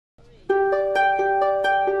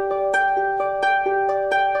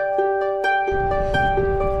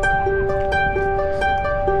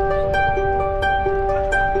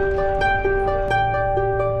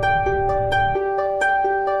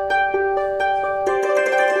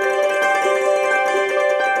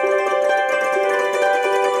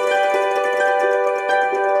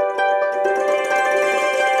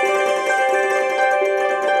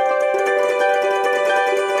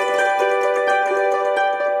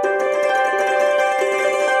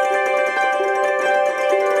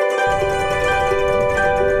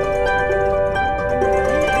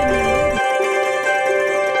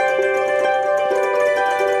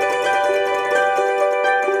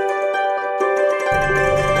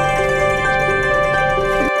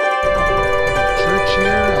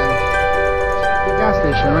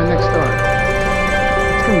station right next door.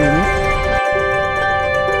 It's convenient.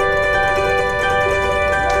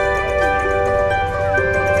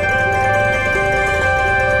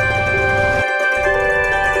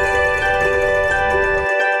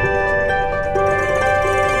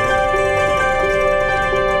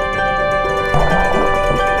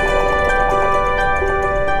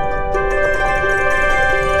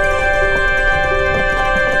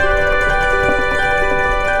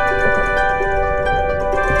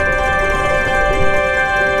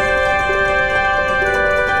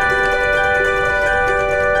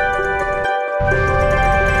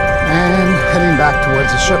 Back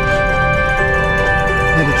towards the ship.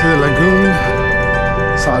 Headed to the lagoon.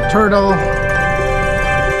 Saw a turtle.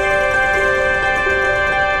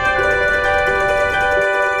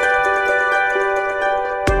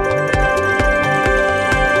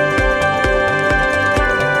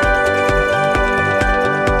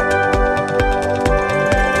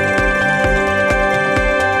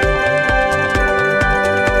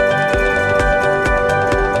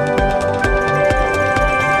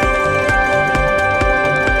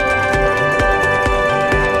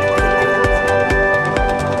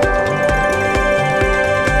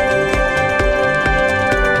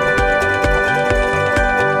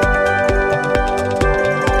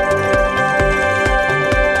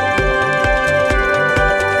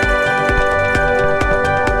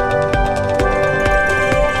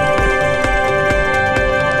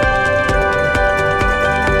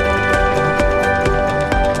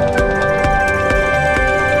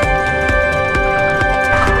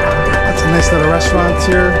 Nice little restaurants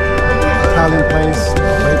here. Italian place,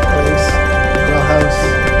 great place, grill house.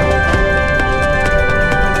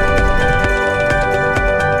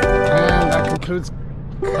 And that concludes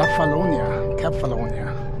Kefalonia.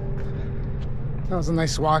 That was a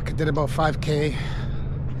nice walk. Did about 5K.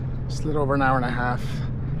 Just a little over an hour and a half.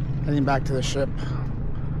 Heading back to the ship.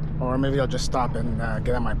 Or maybe I'll just stop and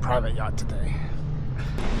get on my private yacht today.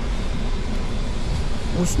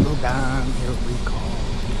 Oslo down, here we